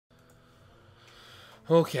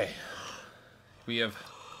Okay. We have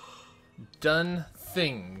done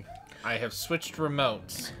thing. I have switched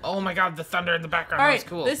remotes. Oh my god, the thunder in the background. All was right,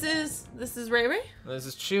 cool. this is Rayray. This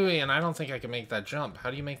is Chewy, and I don't think I can make that jump.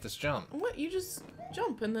 How do you make this jump? What? You just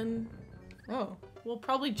jump and then... Oh. We'll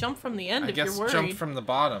probably jump from the end I if you're guess worried. jump from the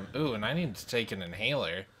bottom. Ooh, and I need to take an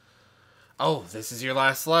inhaler. Oh, this is your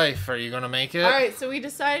last life. Are you gonna make it? All right, so we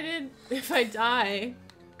decided if I die,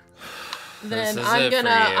 then This is I'm it for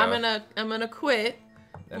gonna quit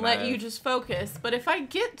and let you just focus. But if I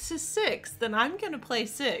get to 6, then I'm gonna play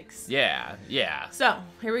 6. Yeah, yeah. So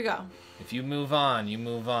here we go. If you move on, you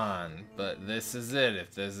move on. But this is it.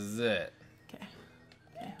 If this is it. Okay.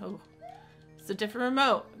 Okay. Oh, it's a different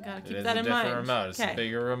remote. Gotta keep that in mind. It's a different remote. It's a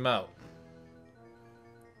bigger remote.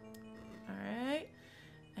 All right.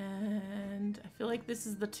 And I feel like this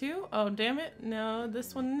is the 2. Oh, damn it. No,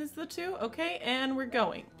 this one is the 2. Okay, and we're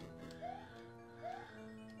going.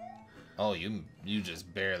 Oh, you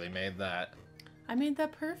just barely made that. I made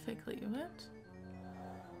that perfectly. What?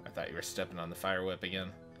 I thought you were stepping on the fire whip again.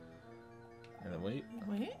 And then wait.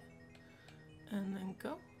 Wait. And then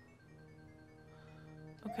go.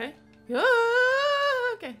 Okay.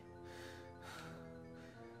 Ah, okay.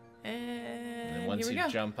 And once here we you go.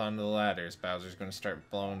 jump onto the ladders, Bowser's gonna start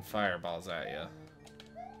blowing fireballs at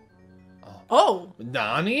you. Oh!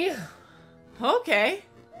 Nani? Okay.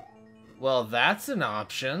 Well, that's an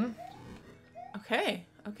option. Okay.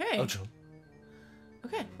 Okay. Oh, jump.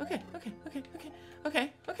 Okay. Okay. Okay. Okay. Okay.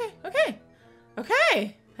 Okay. Okay. Okay.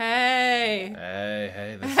 Okay. Hey.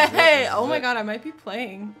 Hey, this is Hey. it. Oh my god, I might be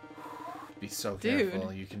playing. Be so Dude.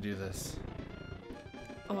 careful. You can do this.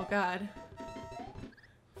 Oh god.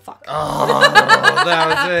 Fuck. Oh, that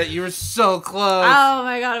was it. You were so close. Oh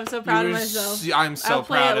my god, I'm so proud of myself. I'm so I'll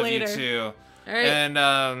play proud it of later. you too. All right.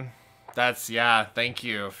 And thank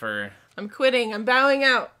you for I'm quitting. I'm bowing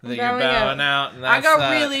out. that you're bowing out. And I that's got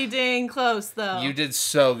that. really dang close though. You did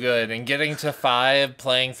so good, and getting to 5,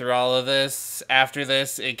 playing through all of this. After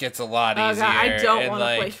this, it gets a lot easier. God, I don't want to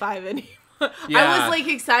like, play 5 anymore. Yeah. I was like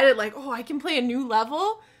excited, like, oh, I can play a new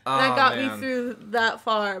level. And that got me man. through that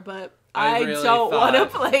far, but I I really don't want to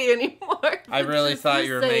thought- play anymore. I really It's thought the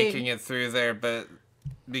you were same. making it through there, but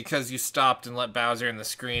because you stopped and let Bowser in the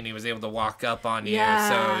screen, he was able to walk up on you,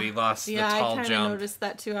 so he lost the tall I kind jump. of noticed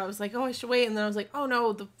that too. I was like, oh, I should wait, and then I was like, oh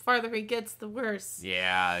no, the farther he gets, the worse.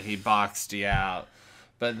 Yeah, he boxed you out.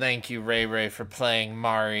 But thank you, Rayray, for playing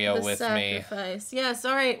Mario The with sacrifice. Yes,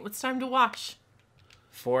 all right, it's time to watch.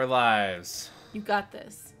 4 lives. You got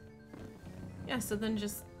this. Yeah, so then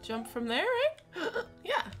just jump from there, right?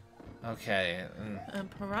 Yeah. Okay.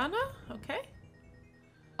 Piranha, okay.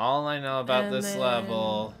 All I know about And this then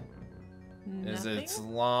level is nothing? it's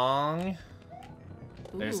long.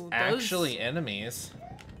 There's Ooh, actually enemies.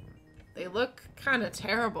 They look kind of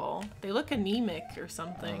terrible. They look anemic or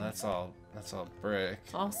something. Oh, that's all brick.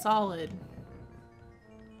 It's all solid.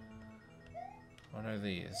 What are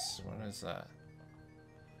these? What is that?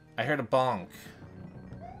 I heard a bonk.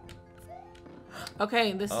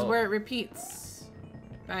 Okay, this is Oh. where it repeats,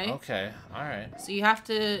 right? Okay, alright. So you have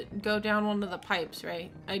to go down one of the pipes,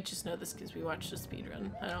 right? I just know this because we watched the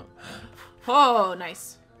speedrun. I don't... Oh,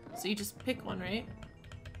 nice. So you just pick one, right?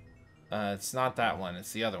 It's not that one,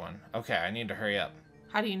 it's the other one. Okay, I need to hurry up.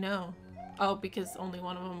 How do you know? Oh, because only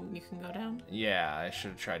one of them you can go down? Yeah, I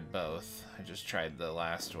should have tried both. I just tried the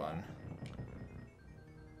last one.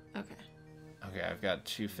 Okay. Okay, I've got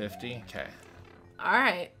 250. Okay.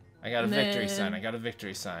 Alright. I got a And victory then- sign. I got a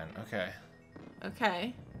victory sign. Okay.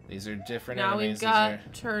 Okay. These are different Now enemies. we've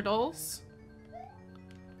got turtles.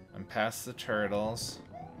 I'm past the turtles.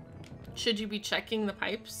 Should you be checking the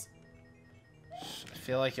pipes? I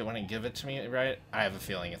feel like it wouldn't give it to me, right? I have a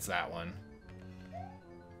feeling it's that one.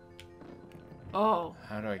 Oh.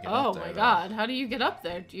 How do I get up Oh there? my though? god. How do you get up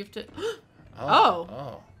there? Do you have to...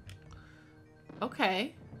 Oh. Oh.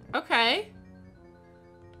 Okay. Okay.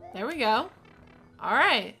 There we go.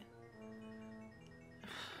 Alright.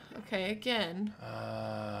 Okay, again.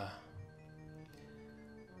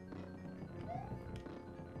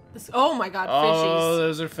 This, oh my god, Oh, fishies.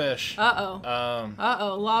 those are fish. Uh-oh.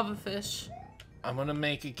 Uh-oh, lava fish. I'm gonna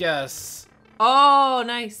make a guess. Oh,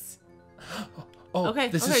 nice. Oh, Okay,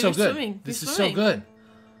 this okay, is so you're good. swimming. This You're is swimming. so good.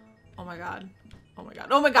 Oh my god. Oh my god.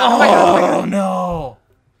 Oh my god. Oh my god. Oh my god. Oh no!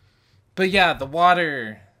 But yeah, the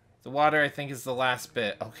water I think is the last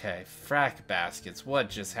bit. Okay, frack baskets. What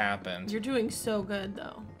just happened? You're doing so good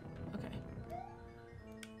though. Okay.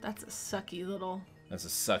 That's a sucky little... That's a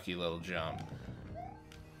sucky little jump.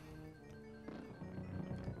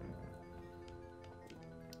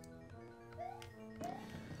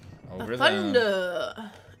 Over The them.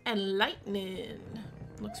 thunder and lightning.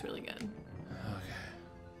 Looks really good. Okay.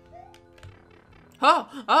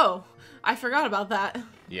 Oh, I forgot about that.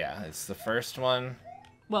 Yeah, it's the first one.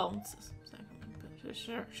 Well, it's the second one, but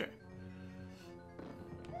sure.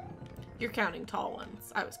 You're counting tall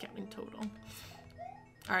ones. I was counting total.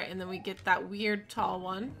 All right, and then we get that weird tall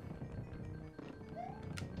one.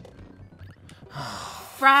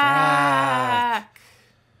 Frack!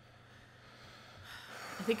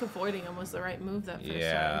 I think avoiding them was the right move that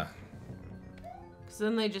first time. Because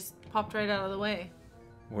then they just popped right out of the way.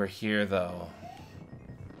 We're here, though.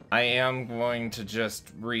 I am going to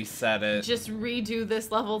just reset it. Just redo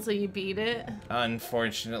this level till you beat it?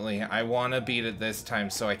 Unfortunately, I want to beat it this time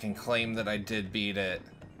so I can claim that I did beat it.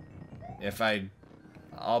 If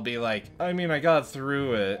I'll be like, I mean, I got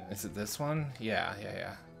through it. Is it this one? Yeah.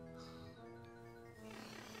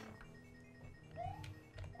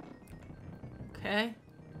 Okay.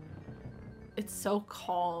 It's so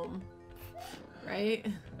calm, right?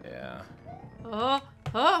 Yeah. Oh.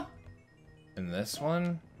 And this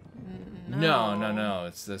one? No.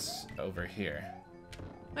 It's this over here.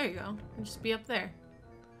 There you go. Just be up there.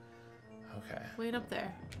 Okay. Wait up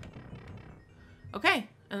there. Okay.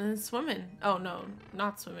 And then swimming. Oh, no.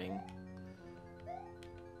 Not swimming.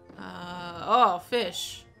 Oh,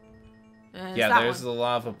 fish. And yeah, there's the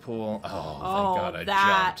lava pool. Oh, thank God I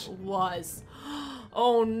that jumped. Was...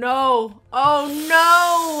 Oh, no. Oh,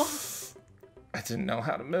 no. I didn't know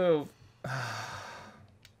how to move.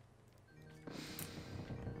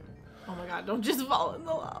 Oh my God, don't just fall in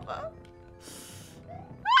the lava.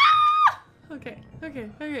 Okay. You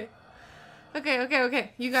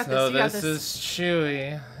got this. So You got this this. is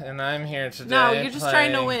Chewy, and I'm here today. No, you're just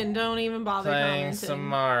trying to win. Don't even bother playing commenting. some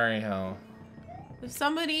Mario. If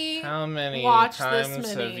somebody How many watched times this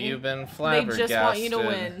have many, you been they flabbergasted? just want you to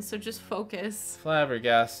win, so just focus.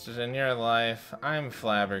 Flabbergasted in your life. I'm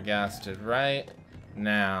flabbergasted right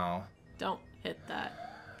now. Don't hit that.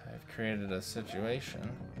 I've created a situation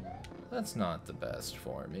that's not the best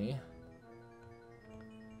for me.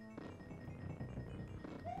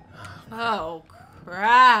 Oh,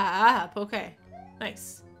 crap. Okay,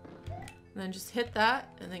 nice. And then just hit that,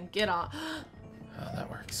 and then get on. Oh, that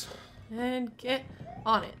works. And get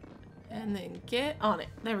on it. And then get on it.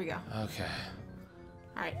 There we go. Okay.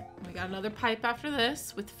 Alright, we got another pipe after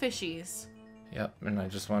this with fishies. Yep, and I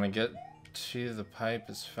just want to get to the pipe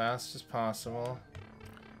as fast as possible.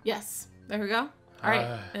 Yes, there we go.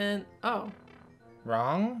 Alright, and oh.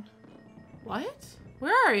 Wrong? What?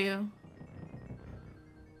 Where are you?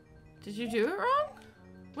 Did you do it wrong?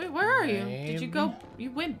 Wait, where are you? Did you go?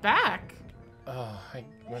 You went back. Oh, I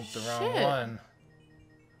went the wrong one.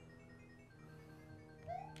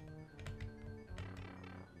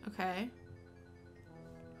 Okay.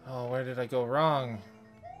 Oh, where did I go wrong?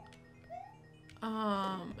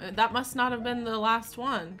 That must not have been the last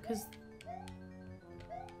one, because...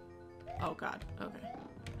 Oh, God. Okay.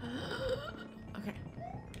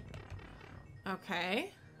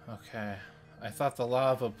 Okay. Okay. I thought the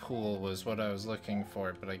lava pool was what I was looking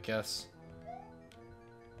for, but I guess...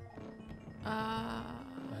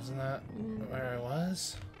 Isn't that where I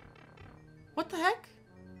was? What the heck?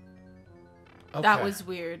 Okay. That was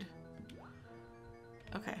weird.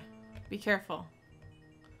 Okay. Be careful.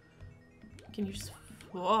 Can you just...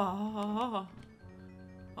 Whoa.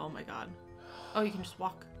 Oh my God. Oh, you can just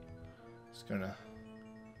walk. Just gonna...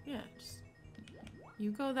 Yeah, just...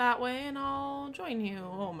 You go that way and I'll join you.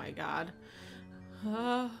 Oh my God.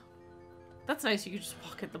 That's nice. You can just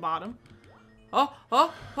walk at the bottom. Oh.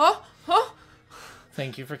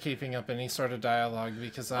 Thank you for keeping up any sort of dialogue,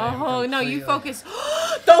 because I am completely... no, you focus.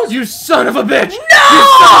 Those... You son of a bitch! No! You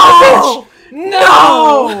son of a bitch!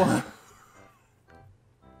 No!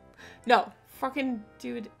 No. Fucking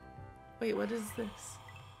dude. Wait, what is this?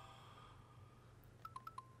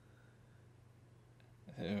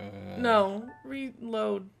 No.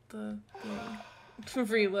 Reload the thing.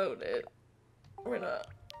 Reload it. We're not.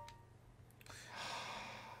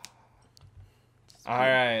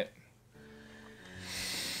 Alright.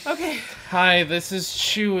 Okay. Hi, this is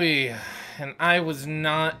Chewy, and I was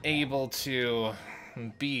not able to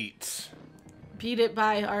beat it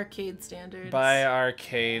by arcade standards. By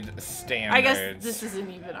arcade standards. I guess this isn't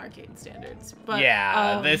even arcade standards, but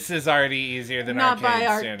yeah, this is already easier than arcade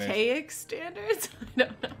standards. Not by archaic standards. I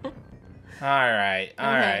don't know.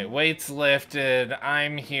 Alright. Weights lifted.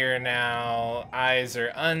 I'm here now. Eyes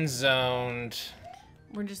are unzoned.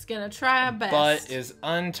 We're just gonna try our best. Butt is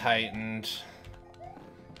untightened.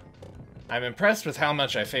 I'm impressed with how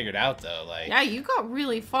much I figured out, though. Like, yeah, you got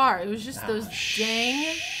really far. It was just those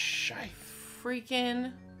dang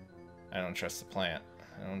freaking... I don't trust the plant.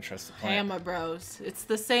 Hammer bros. It's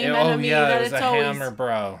the same enemy that it's always... hammer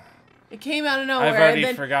bro. It came out of nowhere. I've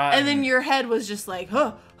already forgotten. And then your head was just like,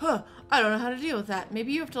 huh, I don't know how to deal with that.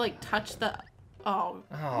 Maybe you have to, like, touch the... Oh,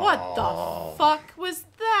 what the fuck was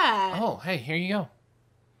that? Oh, hey, here you go.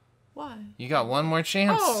 What? You got one more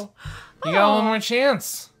chance. Oh. You got one more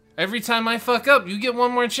chance. Every time I fuck up, you get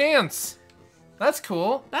one more chance. That's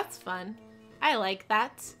cool. That's fun. I like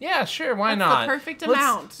that. Yeah, sure, why That's not? the perfect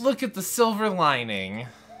amount. Let's look at the silver lining.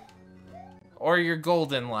 Or your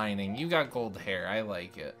golden lining. You got gold hair. I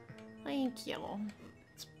like it. Thank you.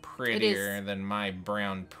 It's prettier than my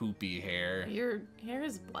brown poopy hair. Your hair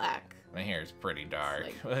is black. My hair is pretty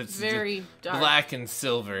dark. Like, It's very dark. Black and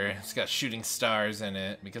silver. It's got shooting stars in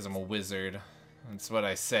it because I'm a wizard. That's what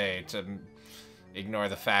I say to ignore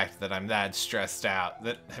the fact that I'm that stressed out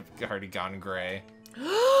that I've already gone gray.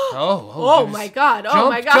 Oh my god. Oh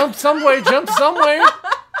my god. Jump somewhere. Jump somewhere.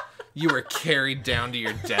 You were carried down to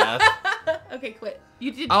your death. Okay, quit.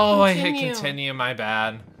 You did Oh, I hit continue. My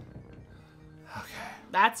bad. Okay.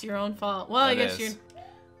 That's your own fault. Well, I guess is. you're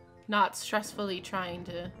not stressfully trying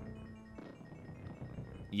to...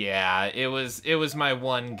 Yeah, it was my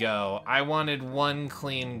one go. I wanted one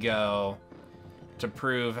clean go to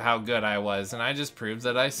prove how good I was, and I just proved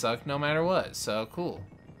that I sucked no matter what. So cool.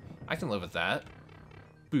 I can live with that.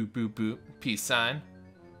 Boop boop boop. Peace sign.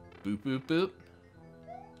 Boop boop boop.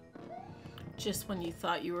 Just when you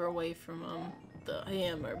thought you were away from them, the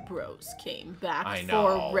Hammer Bros came back I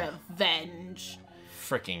know. for revenge.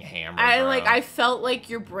 Freaking Hammer I Bro. I felt like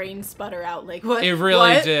your brain sputter out. Like what? It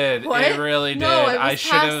really what? did. What? It really did. No, I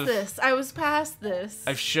should have. this. I was past this.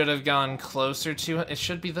 I should have gone closer to it. It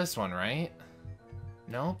should be this one, right?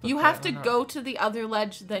 No. You have to go to the other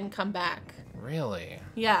ledge, then come back. Really?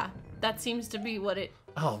 Yeah, that seems to be what it.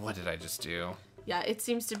 Oh, what did I just do? Yeah, it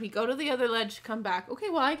seems to be go to the other ledge, come back. Okay,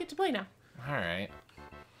 well I get to play now. All right.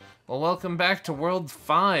 Well, welcome back to World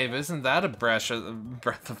 5. Isn't that a breath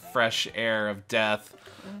of fresh air of death?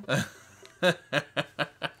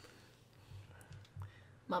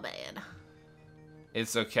 My bad.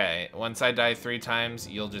 It's okay. Once I die 3 times,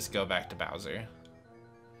 you'll just go back to Bowser.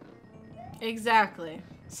 Exactly.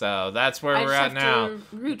 So that's where we're I at just now. have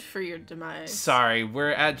to root for your demise. Sorry,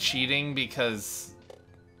 we're at cheating because,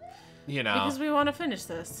 you know. Because we want to finish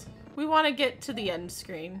this. We want to get to the end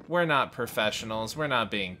screen. We're not professionals. We're not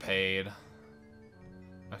being paid.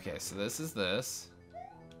 Okay, so this is this.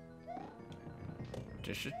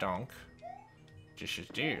 Just a donk. Just a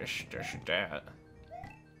dish. Just a that.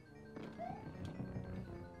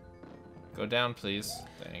 Go down, please.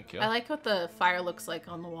 Thank you. I like what the fire looks like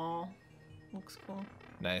on the wall. Looks cool.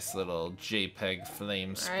 Nice little JPEG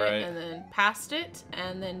flame sprite. Alright, and then past it,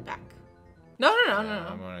 and then back. No.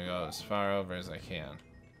 I'm gonna go as far over as I can.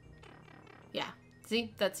 Yeah.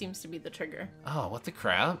 See? That seems to be the trigger. Oh, what the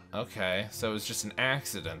crap? Okay, so it was just an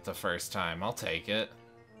accident the first time. I'll take it.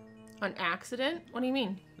 An accident? What do you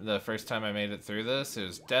mean? The first time I made it through this, it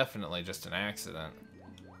was definitely just an accident.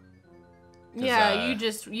 Yeah,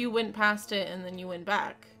 you went past it and then you went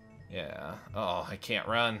back. Yeah. Oh, I can't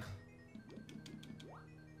run.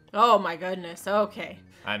 Oh my goodness. Okay.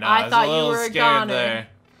 I know. I thought was a little you were a scared goner.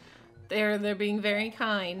 there. They're being very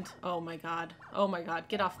kind. Oh my god. Oh my god.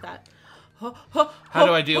 Get off that. How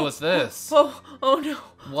do I deal with this? Oh no.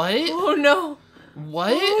 What? Oh no.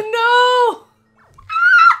 What? Oh no.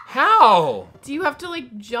 How? Do you have to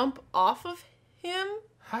like jump off of him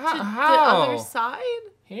to How? the other side?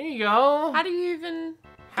 Here you go. How do you even?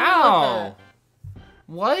 How?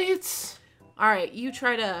 What? All right, you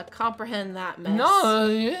try to comprehend that mess. No,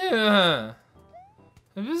 yeah.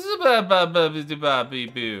 I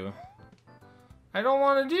don't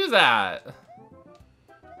want to do that.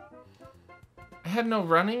 I had no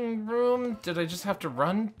running room. Did I just have to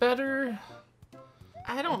run better?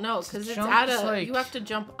 I don't know, because it's Jump at is a. like- You have to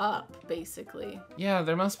jump up, basically. Yeah,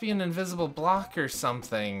 there must be an invisible block or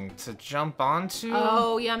something to jump onto.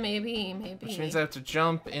 Oh yeah, maybe. Which means I have to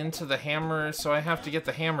jump into the hammer, so I have to get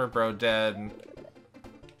the hammer bro dead.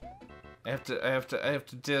 I have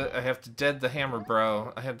to dead the hammer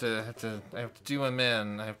bro. I have to do him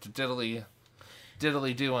in. I have to diddly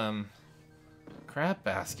do him. Crap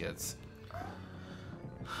baskets.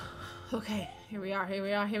 Okay, here we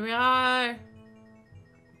are.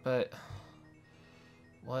 But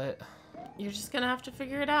what? You're just gonna have to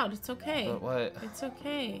figure it out. It's okay. But what? It's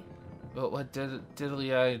okay. But what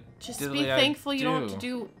diddly I? Just diddly be I thankful you don't have to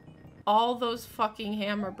do all those fucking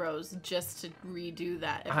Hammer Bros just to redo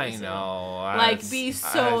that I episode. know. Like, be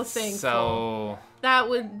so thankful. So That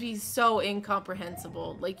would be so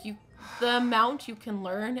incomprehensible. Like, the amount you can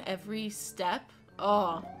learn every step.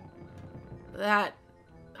 Oh, that,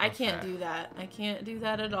 I can't do that. I can't do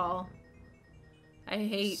that at all. I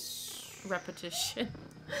hate repetition.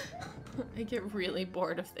 I get really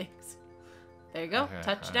bored of things. There you go. Okay,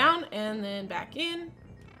 Touchdown, and then back in.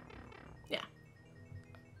 Yeah.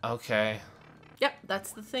 Okay. Yep,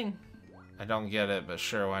 that's the thing. I don't get it, but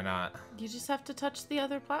sure, why not? You just have to touch the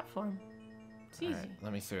other platform. It's easy. Right,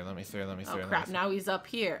 let me through, let me through, let me through. Oh crap, now he's up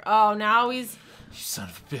here. Oh, now he's... You son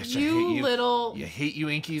of a bitch, You I hate you. little... You hate you,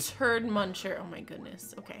 Inkies. Turd muncher. Oh my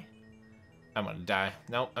goodness. Okay. I'm gonna die.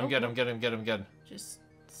 Nope, I'm good, I'm good, I'm good, I'm good. Just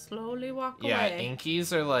slowly walk Yeah, away.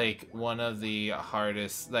 Inkies are like one of the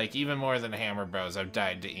hardest, like even more than Hammer Bros. I've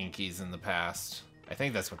died to Inkies in the past. I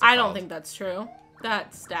think that's what they're I don't called. think that's true.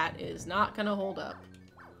 That stat is not gonna hold up.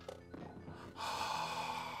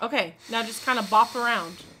 Okay, now just kind of bop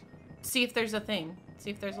around. See if there's a thing. See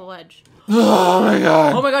if there's a ledge. Oh my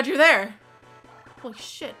god. Oh my god, you're there. Holy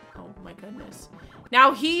shit. Oh my goodness.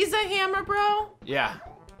 Now he's a Hammer Bro? Yeah.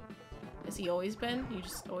 Has he always been? You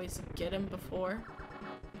just always get him before?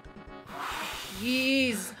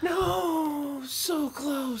 Jeez. No, so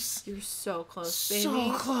close. You're so close, baby.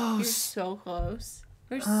 So close. You're so close.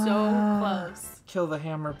 You're so close. Kill the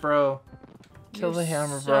Hammer Bro. Kill You're the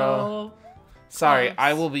Hammer Bro. so Sorry, close.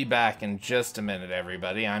 I will be back in just a minute,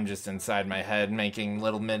 everybody. I'm just inside my head making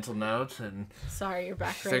little mental notes, and Sorry, you're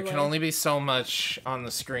back right there away. can only be so much on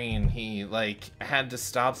the screen. He, like, had to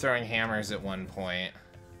stop throwing hammers at one point.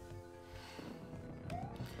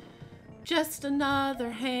 Just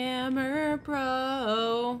another Hammer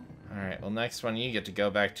Bro. Alright, well, next one you get to go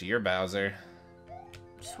back to your Bowser.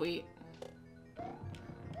 Sweet.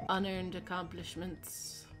 Unearned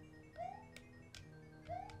accomplishments.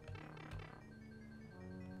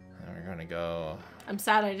 And we're gonna go... I'm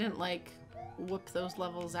sad I didn't, like, whoop those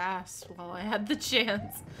levels' ass while I had the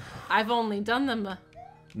chance. I've only done them a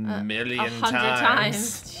million 100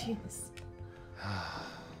 times. Jeez.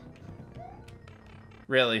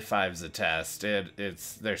 Really, 5's a test.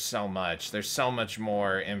 There's so much. There's so much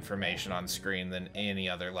more information on screen than any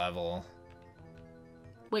other level.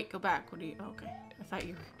 Wait, go back. What do you... Okay. I thought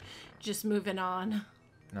you were just moving on.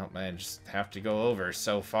 Nope, I just have to go over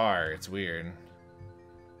so far. It's weird.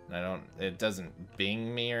 It doesn't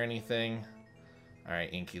bing me or anything.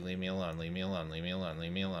 Alright, Inky, leave me alone, leave me alone, leave me alone,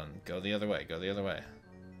 leave me alone. Go the other way, go the other way.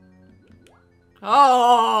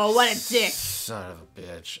 Oh, what a dick. Son of a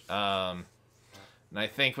bitch. And I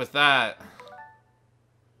think with that...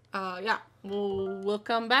 Yeah. We'll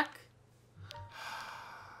come back.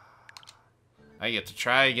 I get to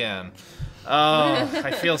try again. Oh,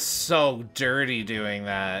 I feel so dirty doing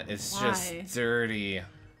that. It's Why? just dirty.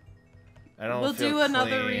 I don't We'll feel do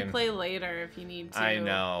another clean. replay later if you need to. I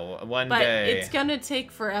know. One But day. it's gonna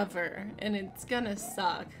take forever, and it's gonna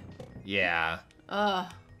suck. Yeah.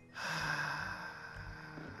 Ugh.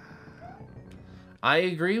 I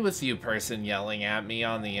agree with you, person yelling at me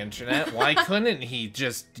on the internet. Why couldn't he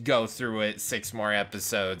just go through it 6 more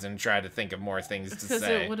episodes and try to think of more things to Because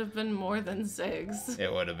say? it would have been more than 6.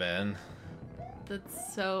 It would have been.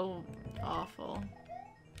 That's so awful.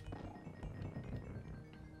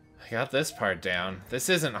 I got this part down. This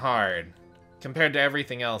isn't hard. Compared to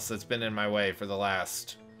everything else that's been in my way for the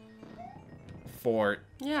last 4...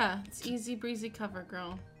 Yeah, it's easy breezy cover,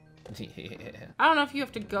 girl. Yeah. I don't know if you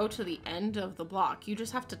have to go to the end of the block. You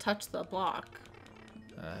just have to touch the block.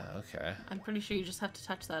 Okay. I'm pretty sure you just have to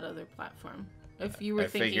touch that other platform. If you were I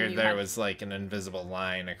thinking figured you there had... was like an invisible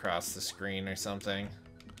line across the screen or something.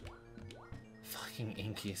 Fucking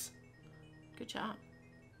Inkies. Good job.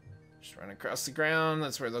 Just run across the ground.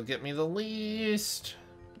 That's where they'll get me the least.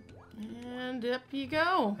 And up you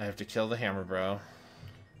go. I have to kill the Hammer Bro.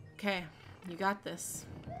 Okay, you got this.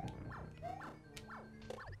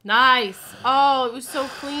 Nice. Oh, it was so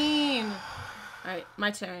clean. All right, my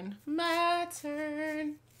turn. My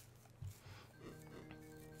turn.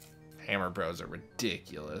 Hammer Bros are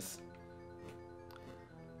ridiculous.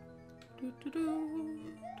 Da da da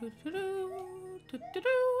da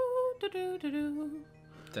da da da.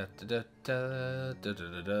 Da da da da da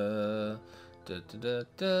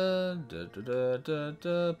da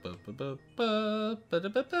da ba ba ba ba ba da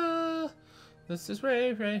ba ba. This is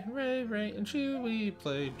Rayray, and Chewy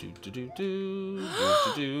play do do do do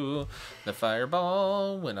do do. The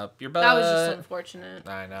fireball went up your butt. That was just unfortunate.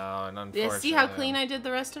 I know, and Yeah, unfortunate. see how clean I did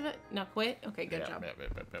the rest of it? No, quit? Okay, good job.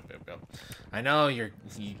 Yep. I know you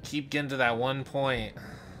keep getting to that one point.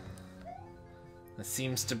 That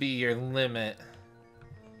seems to be your limit.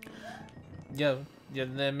 Yo, your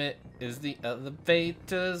limit is the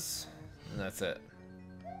elevators. And that's it.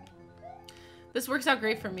 This works out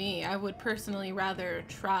great for me. I would personally rather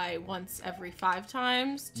try once every 5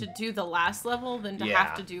 times to do the last level than to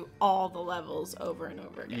have to do all the levels over and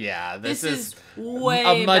over again. Yeah, this is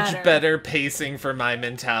way a much better pacing for my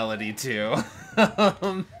mentality too.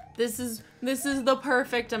 This is the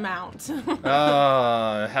perfect amount.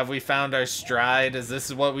 Oh, have we found our stride? Is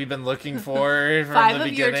this what we've been looking for from 5 the of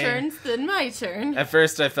beginning? your turns, then my turn. At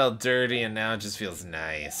first I felt dirty, and now it just feels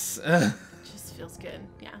nice. Just feels good.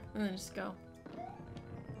 Yeah, and then just go. I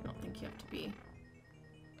don't think you have to be.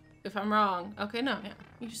 If I'm wrong, okay, no, yeah,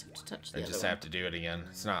 you just have to touch the I other just one. have to do it again.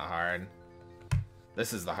 It's not hard.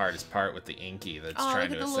 This is the hardest part with the Inky that's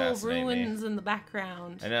trying to look at the assassinate little me. ruins in the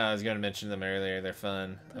background. I know, I was going to mention them earlier. They're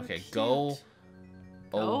fun. They're okay, cute. go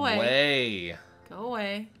away. Go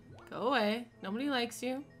away. Go away. Nobody likes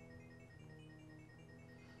you.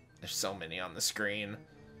 There's so many on the screen.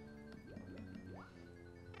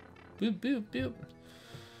 Boop, boop, boop.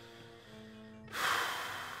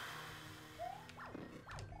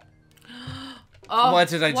 Oh, What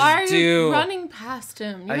did I why just are you do? running past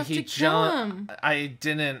him? You have to kill him. I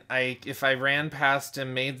didn't. If I ran past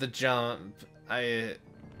him, made the jump, it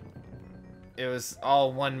was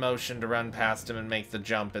all one motion to run past him and make the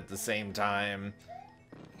jump at the same time.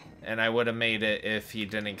 And I would have made it if he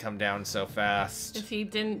didn't come down so fast. If he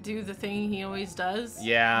didn't do the thing he always does.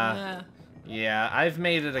 Yeah. Yeah, I've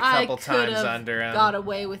made it a couple times under him. Got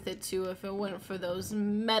away with it too if it weren't for those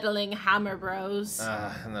meddling hammer bros.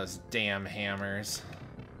 And those damn hammers.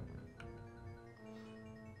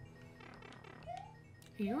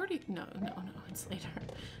 You already no, it's later.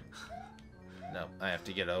 No, I have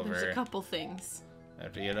to get over. There's a couple things. I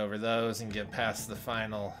have to get over those and get past the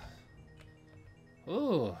final.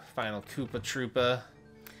 Ooh, final Koopa Troopa.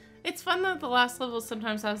 It's fun that the last level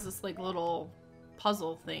sometimes has this like little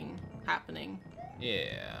puzzle thing happening.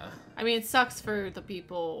 Yeah. I mean, it sucks for the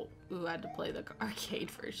people who had to play the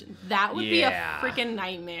arcade version. That would be a freaking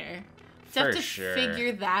nightmare. To have to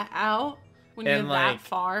figure that out when you're that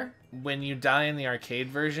far. When you die in the arcade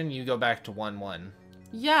version, you go back to 1-1.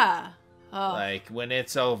 Yeah. Like, when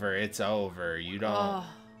it's over, it's over. You don't...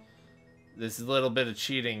 This little bit of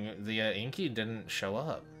cheating, the Inky didn't show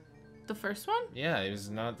up. The first one? Yeah, he was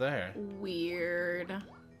not there. Weird.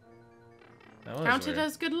 That was Counted weird.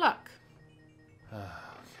 as good luck.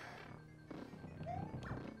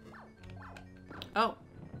 Oh.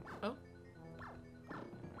 Oh.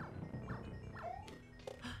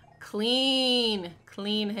 Clean.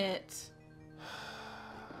 Clean hit.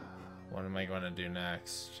 What am I going to do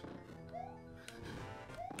next?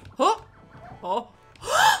 Oh. Oh.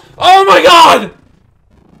 Oh my god!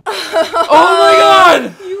 Oh my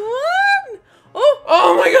god! You won! Oh.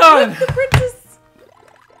 Oh my god! The princess.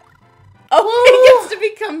 Oh, he gets to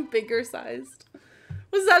become bigger sized.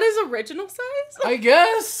 Was that his original size? I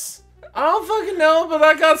guess. I don't fucking know, but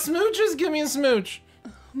I got smooches. Give me a smooch.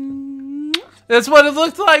 That's what it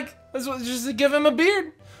looked like. That's what, just to give him a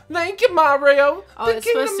beard. Thank you, Mario. Oh, The it's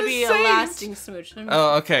supposed to kingdom be is a saved. lasting smooch.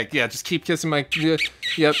 Oh, okay. Yeah, just keep kissing my...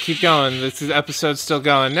 Yep, keep going. This episode's still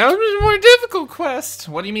going. Now there's a more difficult quest.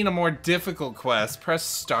 What do you mean a more difficult quest? Press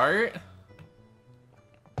start.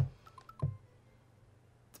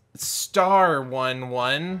 Star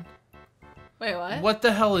 1-1. Wait, what? What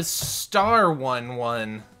the hell is star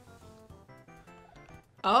 1-1?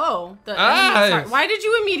 Oh, why did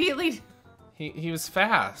you immediately? He was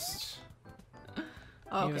fast.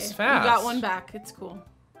 Oh, He was okay. fast. You got one back. It's cool.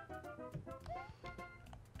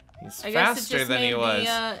 He's I guess it faster just than made he was.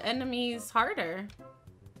 the enemies harder.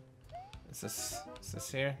 Is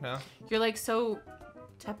this here? No? You're like so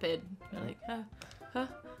tepid. You're like,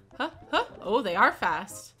 huh. Oh, they are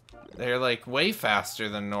fast. They're like way faster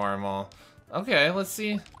than normal. Okay, let's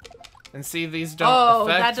see. And see if these don't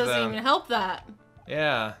affect that doesn't them. even help that.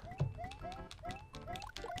 Yeah.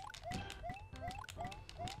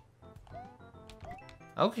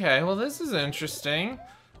 Okay, well this is interesting.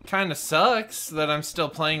 Kinda sucks that I'm still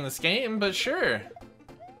playing this game, but sure.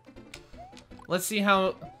 Let's see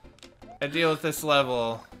how I deal with this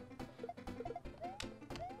level.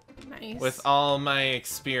 Nice. With all my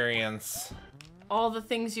experience. all the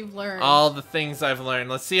things you've learned. All the things I've learned.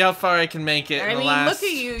 Let's see how far I can make it in the last...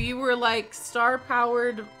 look at you. You were like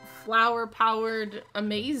star-powered, flower-powered,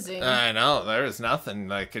 amazing. I know. There was nothing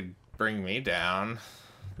that could bring me down.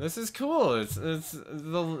 This is cool. There's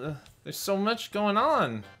so much going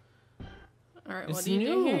on. Alright, It's what do you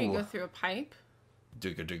do here? You new. go through a pipe?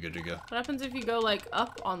 Digga, digga, digga. What happens if you go like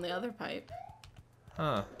up on the other pipe?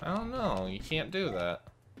 Huh. I don't know. You can't do that.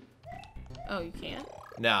 Oh, you can't?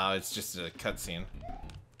 No, it's just a cutscene.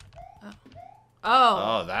 Oh.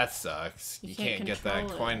 Oh, that sucks. You can't can't get that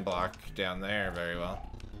control it. coin block down there very well.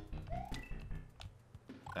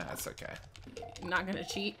 That's okay. You're not gonna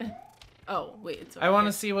cheat? Oh, wait, it's over I want to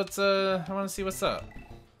here. see what's I want to see what's up.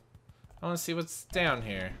 I want to see what's down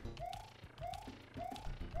here.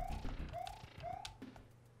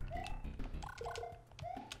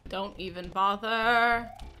 Don't even bother.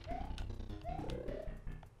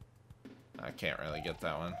 I can't really get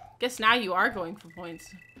that one. Guess now you are going for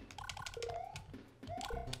points.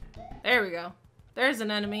 There we go. There's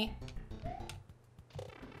an enemy.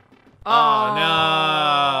 Oh,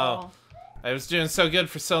 no. I was doing so good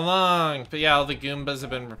for so long. But yeah, all the Goombas have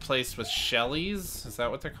been replaced with Shellys. Is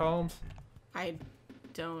that what they're called? I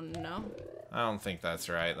don't know. I don't think that's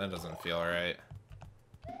right. That doesn't feel right.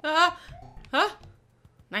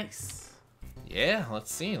 Nice. Yeah,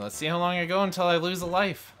 let's see. Let's see how long I go until I lose a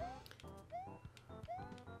life.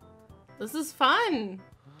 This is fun.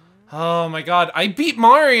 Oh my god, I beat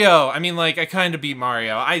Mario! I mean, like, I kind of beat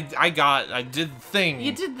Mario. I did the thing.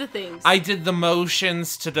 You did the things. I did the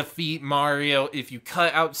motions to defeat Mario. If you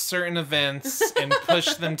cut out certain events and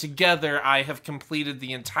push them together, I have completed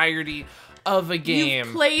the entirety of a game.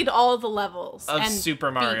 You've played all the levels. Of and Super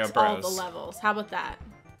Mario beat Bros. all the levels. How about that?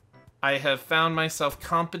 I have found myself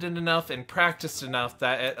competent enough and practiced enough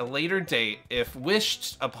that at a later date, if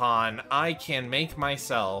wished upon, I can make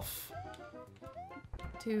myself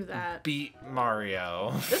Do that. beat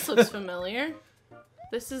Mario. This looks familiar.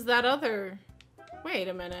 This is that other... Wait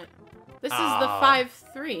a minute. This is the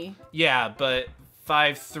 5-3. Yeah, but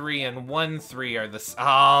 5-3 and 1-3 are the...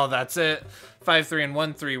 Oh, that's it. 5-3 and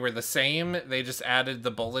 1-3 were the same. They just added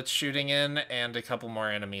the bullets shooting in and a couple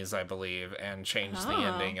more enemies, I believe, and changed the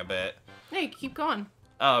ending a bit. Hey, keep going.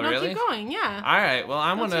 Oh, no, really? Keep going, yeah. All right. Well,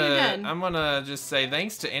 I'm Don't do it again. gonna just say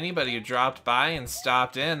thanks to anybody who dropped by and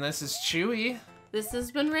stopped in. This is Chewy. This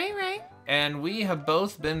has been Rayray. And we have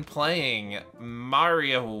both been playing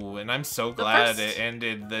Mario, and I'm so glad it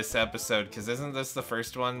ended this episode, because isn't this the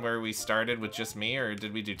first one where we started with just me, or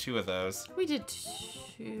did we do 2 of those? We did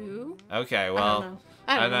 2. Okay, well,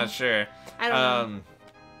 I'm not sure. I don't know.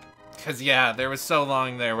 Because, yeah, there was so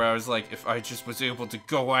long there where I was like, if I just was able to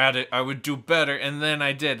go at it, I would do better, and then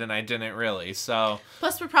I did, and I didn't really, so...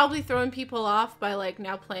 Plus, we're probably throwing people off by, like,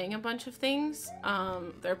 now playing a bunch of things.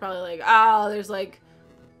 They're probably like, oh, there's, like,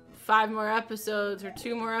 5 more episodes or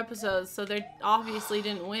 2 more episodes, so they obviously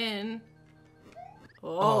didn't win.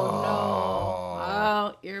 Oh, no.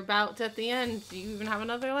 Oh, you're about at the end. Do you even have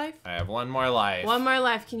another life? I have 1 more life. 1 more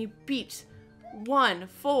life. Can you beat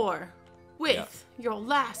 1-4 with your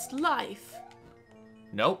last life?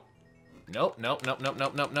 Nope. Nope.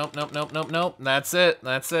 That's it.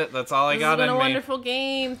 That's all I got in me. This has been a wonderful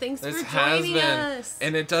game. Thanks for joining us.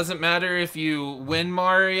 And it doesn't matter if you win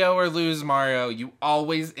Mario or lose Mario. You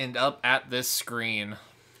always end up at this screen.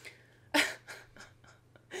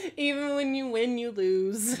 Even when you win, you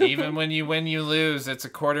lose. Even when you win, you lose. It's a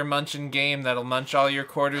quarter munching game that'll munch all your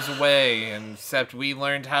quarters away. And except we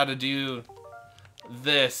learned how to do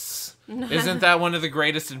this. Isn't that one of the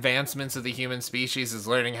greatest advancements of the human species, is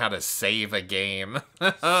learning how to save a game?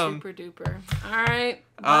 Super duper. All right.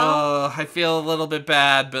 Well, oh, I feel a little bit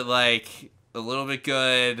bad, but like a little bit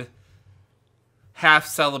good. Half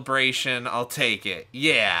celebration, I'll take it.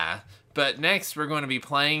 Yeah. But next we're going to be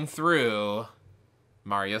playing through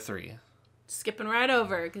Mario 3. skipping right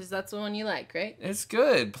over because that's the one you like, right? It's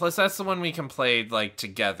good. Plus, that's the one we can play like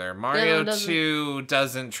together. Mario 2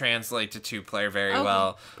 doesn't translate to 2-player very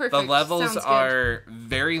well. Perfect. The levels are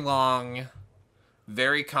very long,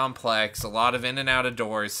 very complex, a lot of in and out of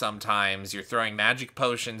doors sometimes. You're throwing magic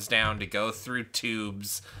potions down to go through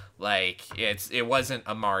tubes. Like, it wasn't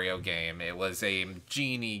a Mario game. It was a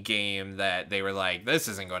genie game that they were like, this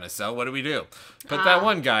isn't going to sell. What do we do? Put that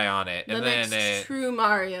one guy on it. The next true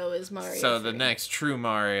Mario is Mario 3. So the next true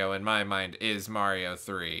Mario, in my mind, is Mario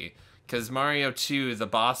 3. Because Mario 2, the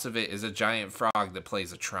boss of it is a giant frog that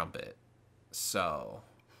plays a trumpet. So,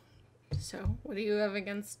 what do you have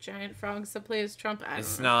against giant frogs that play his trumpet?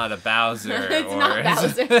 It's not a Bowser. It's not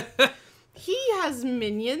Bowser. He has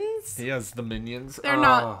minions. He has the minions. They're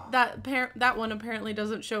not that one apparently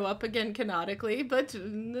doesn't show up again canonically, but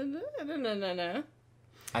no.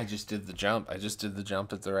 I just did the jump. I just did the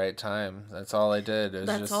jump at the right time. That's all I did.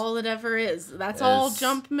 That's all it ever is. That's all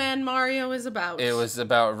Jumpman Mario is about. It was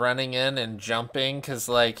about running in and jumping because,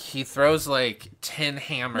 like, he throws, like, 10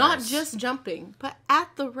 hammers. Not just jumping, but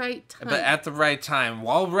at the right time. But at the right time,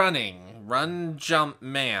 while running. Run, jump,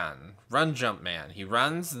 man. Run, jump, man. He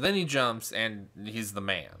runs, then he jumps, and he's the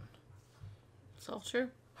man. It's all true.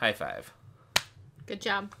 High five. Good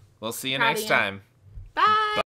job. We'll see you next time. Bye.